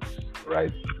unfolds,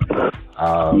 right?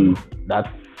 I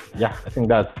think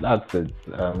that's it.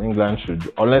 England should,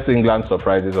 unless England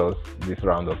surprises us this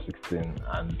round of 16,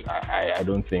 and I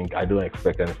don't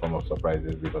expect any form of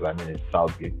surprises, because I mean it's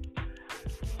Southgate.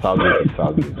 Southgate is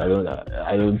Southgate.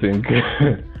 I don't think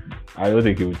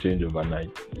it will change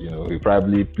overnight. He'll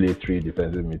probably play 3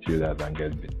 defensive midfielders and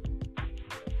get beat.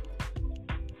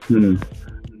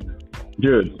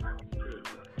 Jude,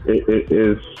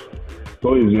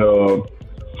 Who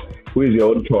is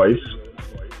your own choice?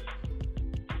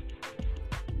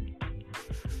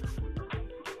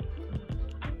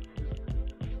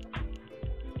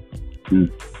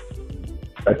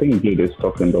 I think Jude is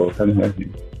talking though. Can you hear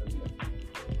him?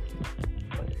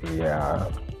 Yeah.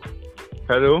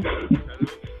 Hello.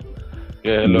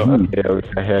 Yeah, hello. Yeah, we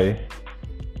can hear you.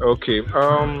 Okay.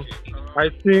 I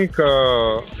think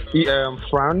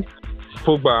France,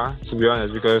 Pogba, to be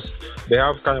honest, because they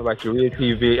have kind of like a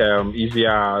relatively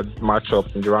easier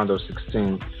matchup in the round of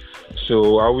 16.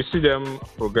 So I will see them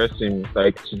progressing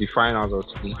like to the finals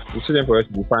we'll see them progress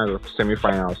to the finals or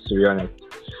semi-finals, to be honest.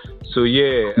 So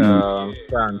yeah,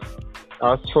 France.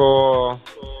 As for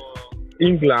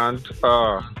England,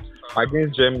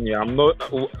 against Germany, I'm not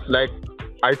like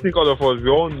I think all of us we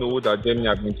all know that Germany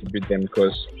are going to beat them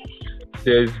because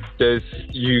there's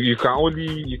you can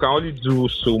only do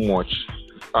so much.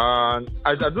 I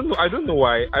don't know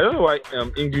why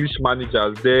English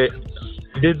managers they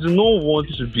do not want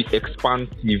to be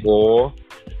expansive or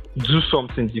do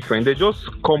something different. They just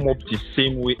come up the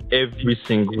same way every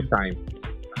single time.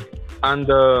 And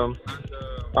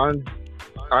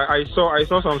I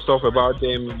saw some stuff about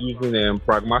them using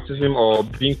pragmatism or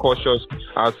being cautious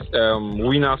as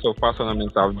winners of past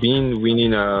tournaments have been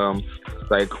winning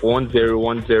like 1-0,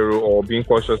 1-0 or being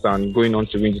cautious and going on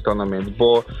to win the tournament.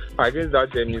 But I guess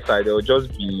that Germany side they are just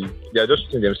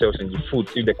shooting themselves in the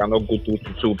foot if they cannot go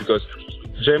 2-2 because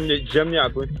Germany are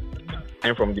going to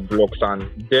from the blocks and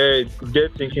they're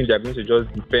thinking they're going to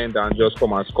just defend and just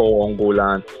come and score one goal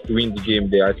and win the game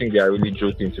there. I think they are really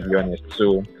joking, to be honest.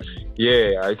 So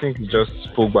yeah, I think it's just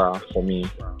Pogba for me.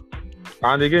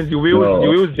 And again, the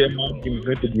Wales Denmark game is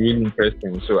going to be really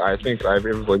interesting. So I think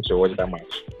everybody should watch that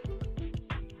match.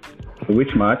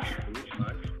 Which match?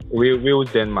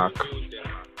 Wales Denmark.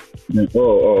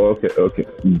 Oh, okay.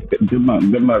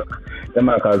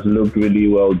 Denmark has looked really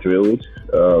well drilled.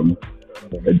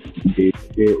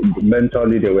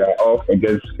 Mentally they were off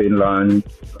against Finland,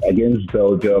 against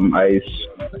Belgium. I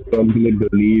strongly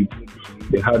believe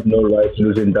they had no right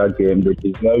losing that game. They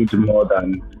deserved more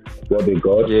than what they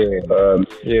got.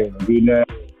 Winner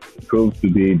proved to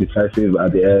be decisive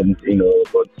at the end,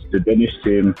 but the Danish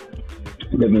team,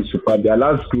 they've been superb. Their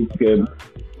last group game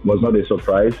was not a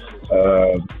surprise.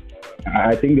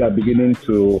 I think they are beginning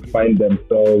to find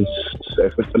themselves,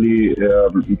 especially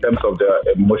in terms of their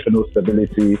emotional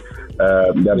stability. They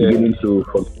are beginning to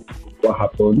forget what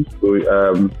happened with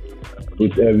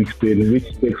Eriksen,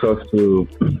 which takes us to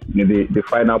the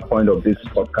final point of this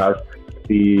podcast.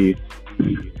 The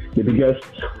biggest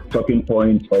talking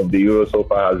point of the Euro so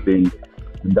far has been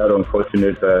that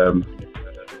unfortunate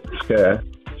scare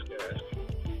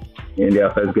in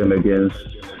their first game against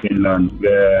Finland,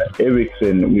 where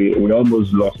Eriksen, we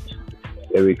almost lost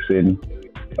Eriksen.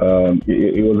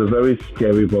 It was a very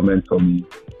scary moment for me.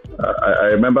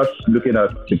 I remember looking at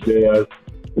the players,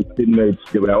 his teammates,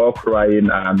 they were all crying,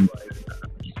 and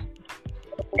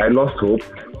I lost hope.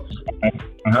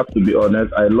 I have to be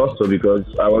honest, I lost hope because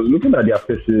I was looking at their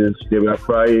faces, they were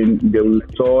crying, they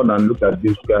would turn and look at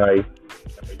this guy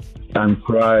and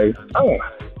cry.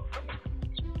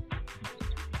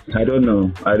 I don't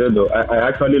know. I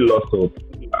actually lost hope.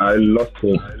 I lost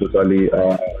hope totally.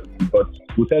 But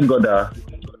we thank God that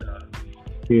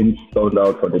things turned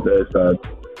out for the best.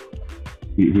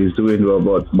 He's doing well.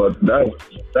 But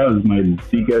that's my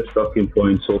biggest talking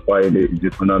point so far in the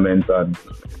tournament. And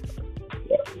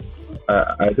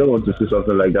I don't want to see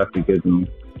something like that again.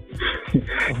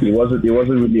 It wasn't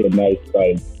really a nice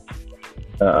time.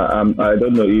 I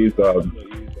don't know if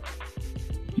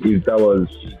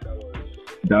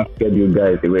that scared you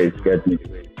guys the way it scared me.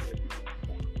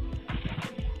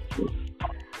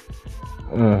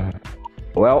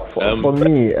 Well, for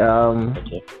me,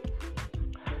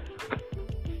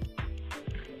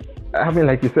 I mean,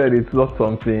 like you said, it's not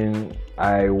something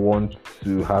I want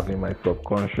to have in my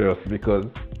subconscious because,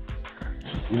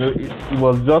 it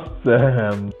was just,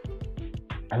 I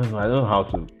don't know how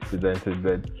to present it,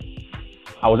 but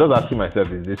I was just asking myself,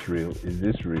 is this real? Is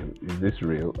this real? Is this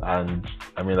real? And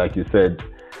I mean, like you said,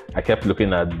 I kept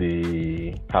looking at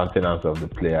the countenance of the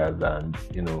players and,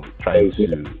 trying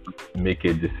to make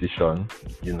a decision,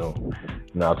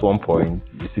 Now, at one point,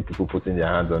 you see people putting their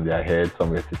hands on their heads,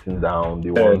 some were sitting down,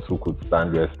 the ones who could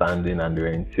stand were standing and they were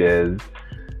in tears.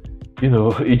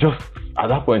 It just, at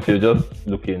that point, you're just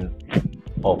looking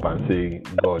up and saying,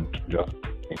 God, just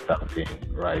intervene,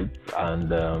 right?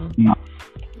 And,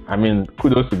 I mean,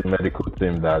 kudos to the medical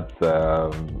team that,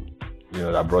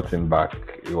 that brought him back.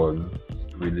 It was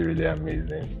really, really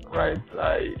amazing, right?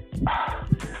 I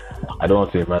don't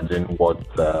want to imagine what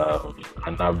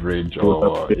an average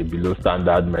or a below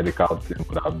standard medical team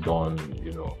would have done.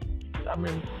 I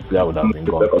mean, that would have been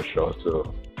gone for sure.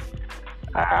 So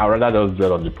I'd rather just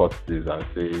dwell on the positives and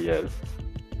say, yes,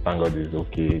 thank God he's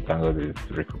okay, thank God he's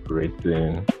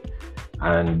recuperating,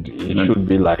 and it should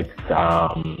be like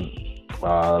an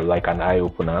eye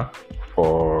opener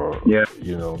for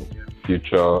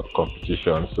future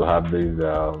competitions to have these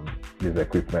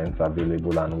equipments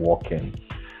available and working.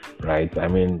 Right. I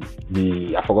mean,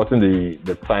 I've forgotten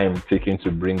the time taken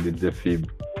to bring the defib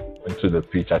into the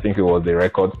pitch. I think it was the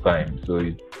record time. So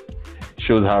it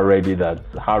shows how ready the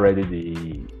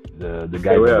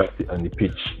guys on the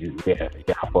pitch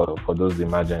for those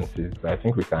emergencies. I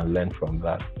think we can learn from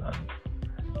that and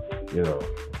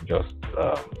just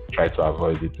try to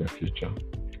avoid it in future.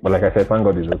 But like I said, thank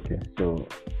God it's okay. So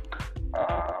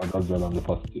I'll just dwell on the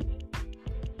positive.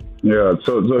 Yeah,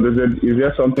 so is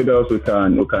there something else we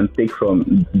can take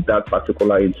from that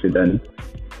particular incident?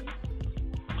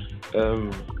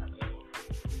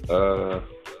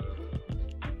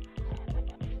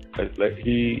 Like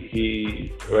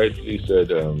he rightly said,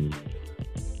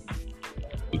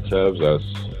 it serves as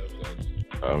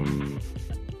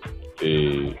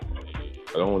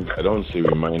I don't say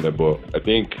reminder, but I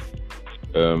think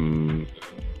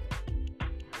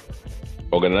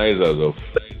organizers of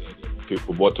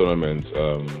football tournaments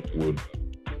would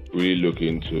really look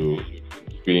into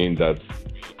being that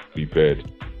prepared,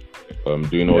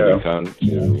 doing all they can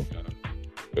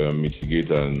to mitigate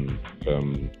and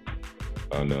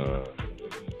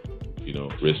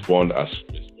respond as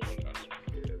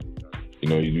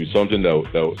it is something that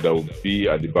will be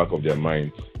at the back of their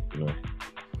minds,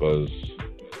 because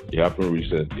it happened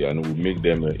recently and it will make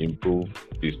them improve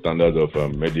the standards of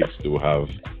medics they will have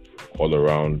all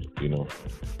around, because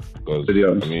I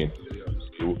mean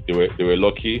they were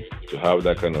lucky to have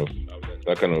that kind of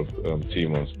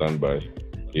team on standby.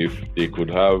 If they could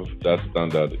have that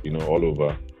standard, all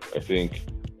over, I think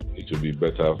it would be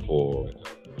better for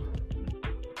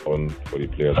the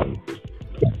players on the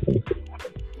pitch.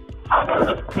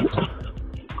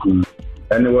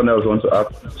 Anyone else want to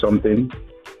ask something?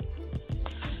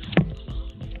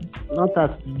 Not as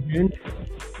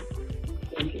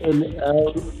a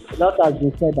lot has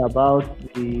been said about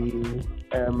the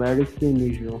Ericsson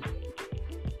issue.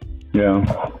 Yeah.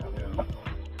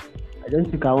 I don't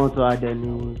think I want to add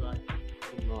any.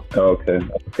 Okay.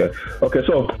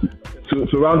 So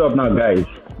to round up now, guys.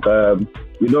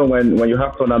 When you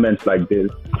have tournaments like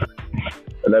this,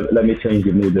 let me change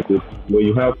the mood a bit. When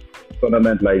you have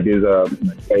tournaments like this,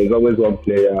 there is always one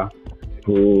player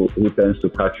who tends to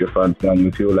catch your fancy, and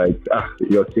you feel like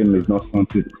your team is not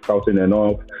scouting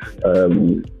enough.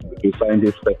 You find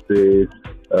this person,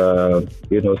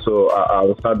 So I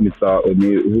will start, Mr.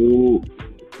 Oni.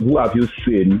 Who have you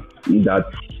seen that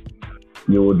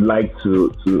you would like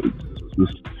to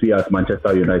see at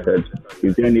Manchester United?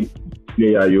 Is there any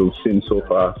player you've seen so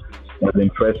far that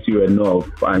impressed you enough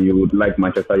and you would like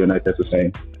Manchester United to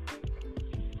sign?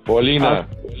 Paulina.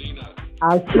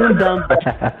 I've seen them.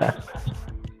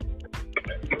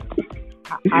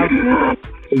 I've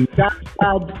seen that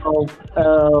side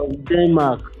of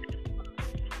Denmark.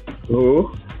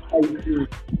 Who?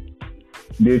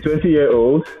 The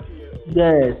 20-year-old?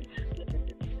 Yes.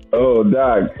 Oh,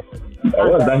 Dag.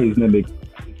 What's that his name?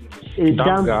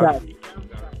 Damsgaard.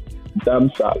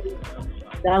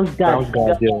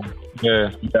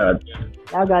 Yeah.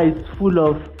 That guy is full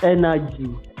of energy,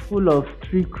 full of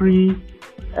trickery,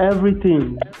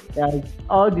 everything. Like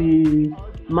all the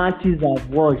matches I've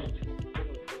watched,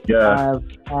 he has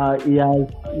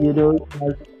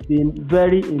been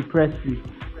very impressive.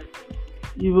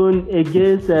 Even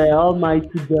against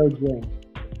Almighty Belgium,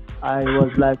 I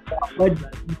was like, where did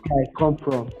this guy come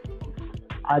from?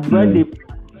 And when they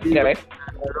played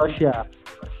Russia,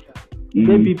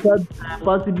 maybe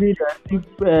possibly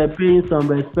paying some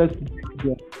respect to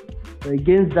Belgium.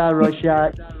 Against that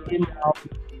Russia, he came out,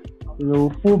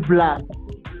 full blast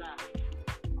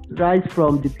right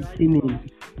from the beginning.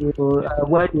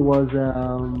 When he was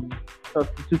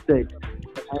substituted.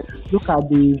 And look at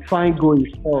the fine goal he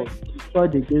scored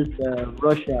against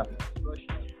Russia.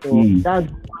 So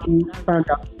that's one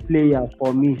standout player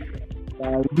for me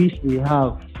that I wish we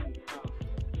have.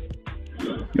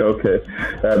 Okay.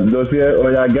 Dozie,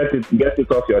 get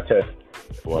it off your chest.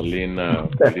 Paulina,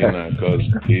 because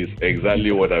he's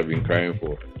exactly what I've been crying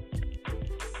for.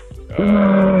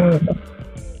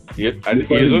 He has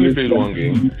only played one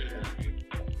game.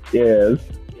 Yes.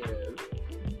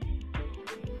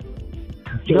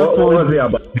 Just what one was it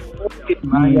about?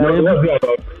 and you're able What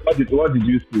was it about? What did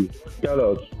you see? Tell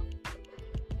us.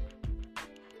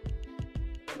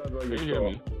 Can you hear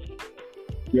me?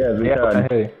 Yes, we can.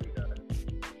 Hey.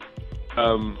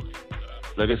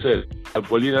 Like I said,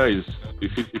 Paulina is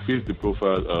if it's the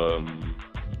profile.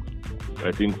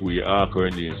 I think we are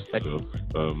currently in state of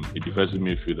a defensive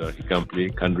midfielder. He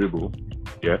can dribble,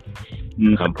 yeah,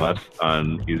 can pass,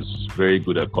 and is very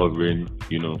good at covering.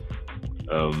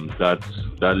 That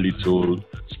little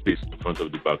space in front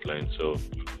of the back line. So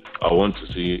I want to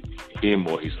see him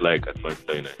or his like at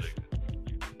Manchester United.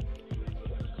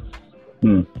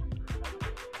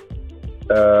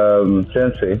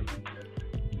 Sensei,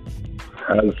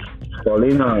 has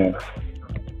Paulina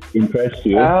impressed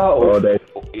you?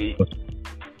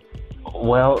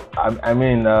 Well, I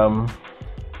mean,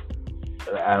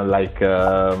 like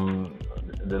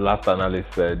the last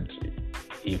analyst said,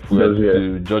 if we were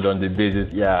to judge on the basis,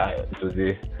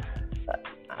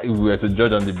 if we were to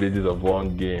judge on the basis of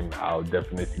one game, I'll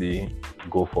definitely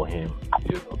go for him,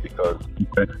 because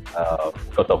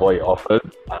of what he offers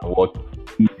and what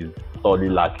is sorely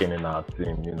lacking in our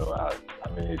team. I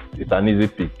mean, it's an easy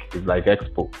pick. It's like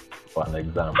Expo for an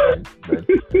exam, right? But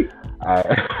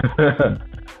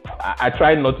I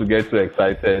try not to get too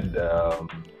excited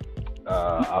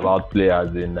about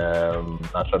players in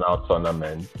national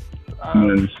tournaments.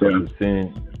 We've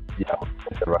seen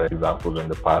several examples in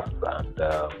the past, and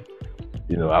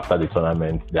after the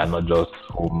tournament, they are not just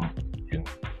whom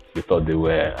you thought they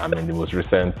were. I mean, the most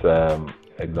recent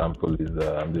example is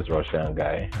this Russian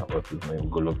guy. What's his name?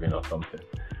 Golovin or something.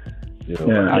 Had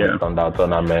a standout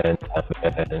tournament,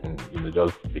 and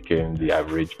just became the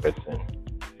average person.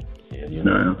 He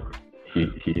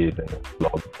is in the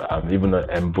club. Even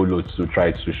Mbolo too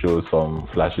tried to show some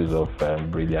flashes of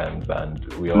brilliance,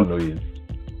 and we all know he's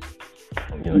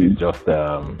just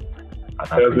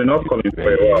There's been upcoming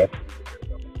for a while.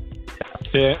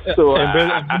 Yeah, so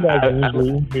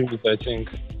injuries, I think.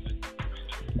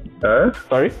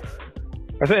 Sorry?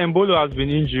 I said Mbolo has been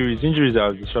injuries. Injuries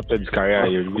have disrupted his career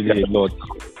really a lot.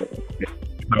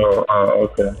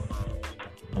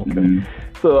 Okay.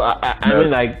 So I mean,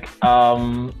 like,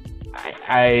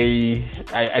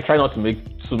 I try not to make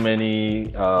too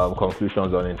many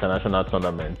conclusions on international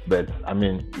tournaments, but I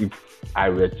mean, if I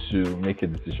were to make a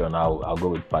decision, I'll go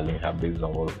with Palinha based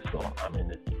on what we saw.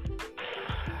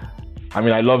 I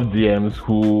mean, I love DMs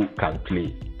who can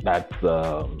play. That's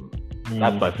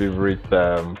my favorite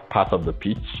part of the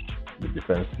pitch, the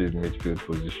defensive midfield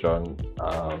position.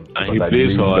 And he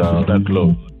plays for our sister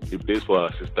club. He plays for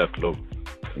our sister club.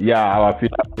 Yeah, our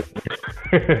sister.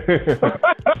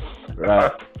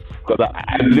 Right. Because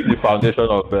I believe the foundation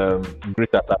of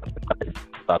great attack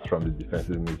starts from the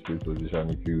defensive midfield position.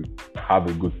 If you have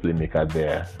a good playmaker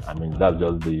there, I mean, that's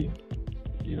just the,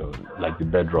 like the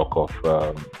bedrock of,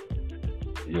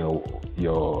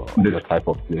 your type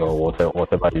of play or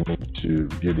whatever you need to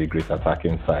build a great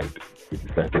attacking side with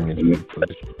defensive midfield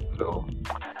position. So,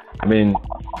 I mean,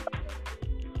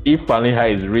 if Palinha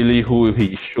is really who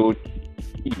he showed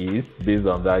he is based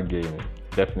on that game,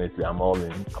 definitely I'm all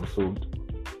in. I'm sold.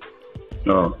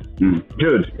 No.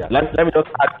 Jude. Yeah, let me just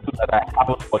add to that. I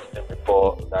haven't watched him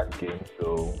before that game,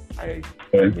 so I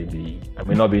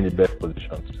may not be in the best position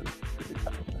to be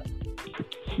having that.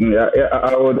 Yeah,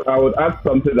 I would add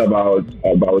something about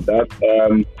that.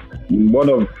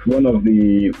 One of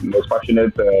the most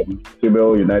passionate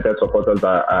female United supporters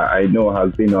I know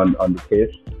has been on the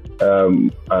case.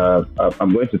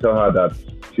 I'm going to tell her that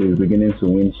she's beginning to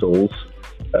win souls.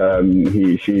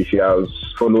 She has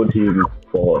followed him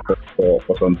for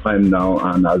some time now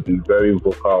and has been very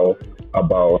vocal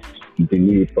about the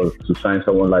need to sign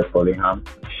someone like Palinha.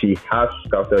 She has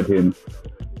scouted him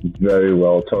very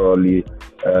well, thoroughly,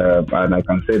 and I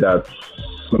can say that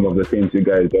some of the things you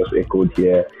guys just echoed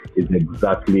here is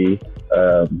exactly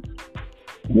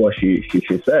what she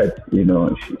said.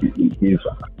 He's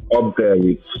up there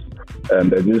with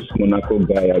there's this Monaco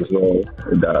guy as well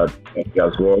that he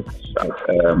has worked at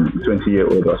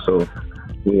 20-year-old or so.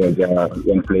 We were their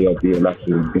young player of the year last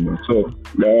season. So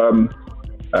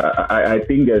I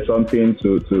think there's something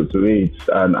to it,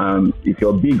 and if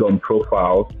you're big on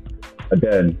profile,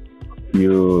 then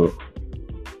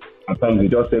sometimes you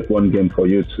just take one game for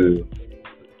you to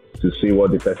see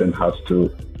what the person has to.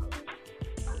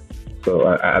 So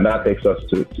and that takes us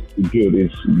to Jude.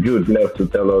 Is Jude left to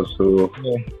tell us who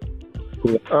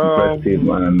impressed him?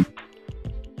 And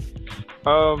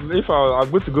if I'm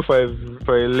going to go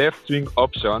for a left wing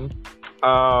option,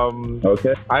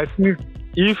 okay. I think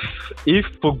if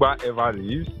Pogba ever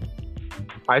leaves,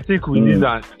 I think we need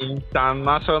an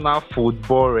international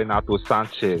football Renato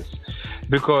Sanchez.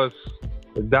 because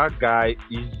that guy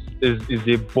is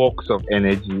a box of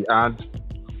energy. And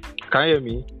can you hear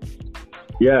me?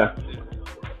 Yeah.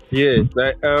 Yes,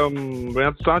 like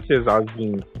Renato Sanchez has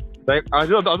been like I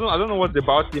don't know what's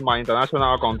about him in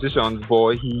international competitions,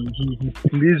 but he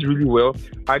plays really well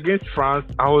against France.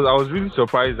 I was really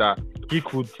surprised that he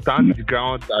could stand the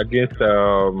ground against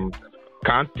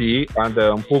Kante and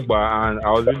Pogba, and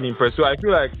I was really impressed. So I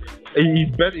feel like he's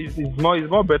better. He's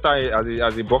more better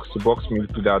as a box to box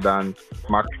midfielder than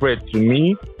Fred to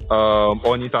me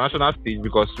on international stage,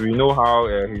 because we know how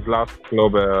his last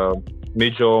club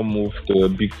major move to a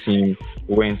big team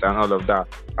went and all of that.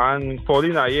 And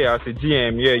Paulina, as a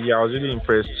GM, I was really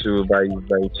impressed too by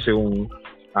showing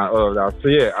and all of that. So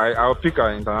I'll pick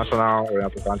an international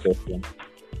Renato Sanchez team.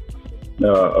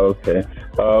 Okay.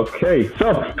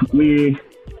 So we've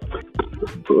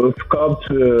come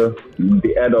to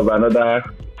the end of another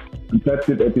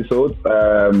interesting episode.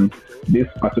 This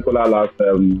particular last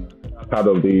part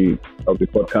of the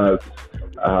podcast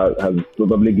has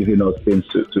probably given us things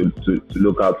to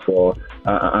look out for.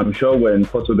 I'm sure when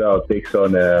Portugal takes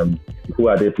on, who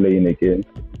are they playing again?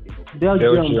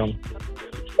 Belgium.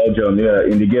 Yeah,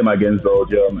 in the game against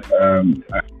Belgium.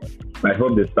 I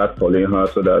hope they start following her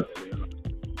so that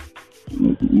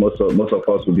most of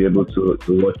us will be able to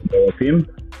watch more of him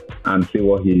and see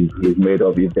what he's made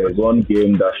of. If there's one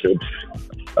game that should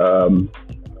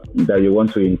that you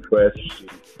want to impress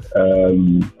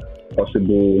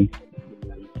possible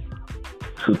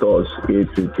suitors,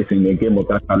 it's in a game of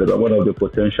that caliber. One of the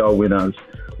potential winners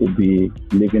will be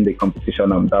leaving the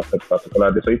competition on that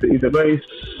particular day. So it's a very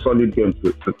solid game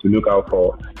to look out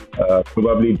for.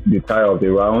 Probably the tie of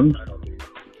the round,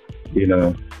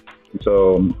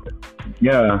 So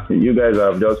you guys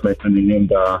have just mentioned the name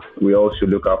that we all should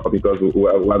look out for, because we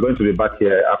are going to be back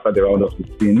here after the round of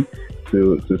 16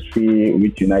 to see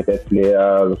which United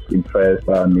players impress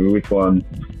and which one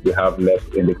we have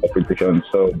left in the competition.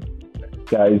 So,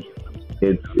 guys,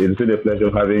 it's been a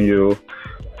pleasure having you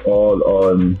all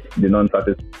on the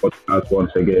Non-Status Podcast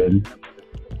once again.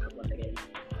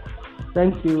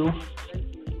 Thank you.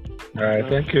 All right,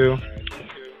 thank you.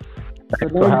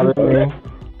 Thanks for having me.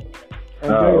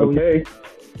 Okay.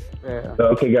 Yeah.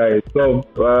 Okay, guys. So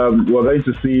we're going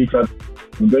to see each other.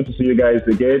 I'm going to see you guys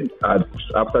again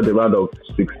after the round of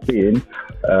 16.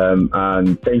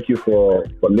 And thank you for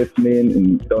listening.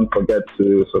 And don't forget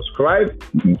to subscribe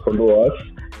and follow us.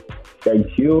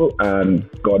 Thank you and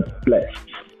God bless.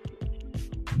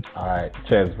 All right.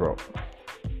 Cheers, bro.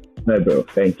 No, bro.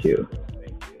 Thank you.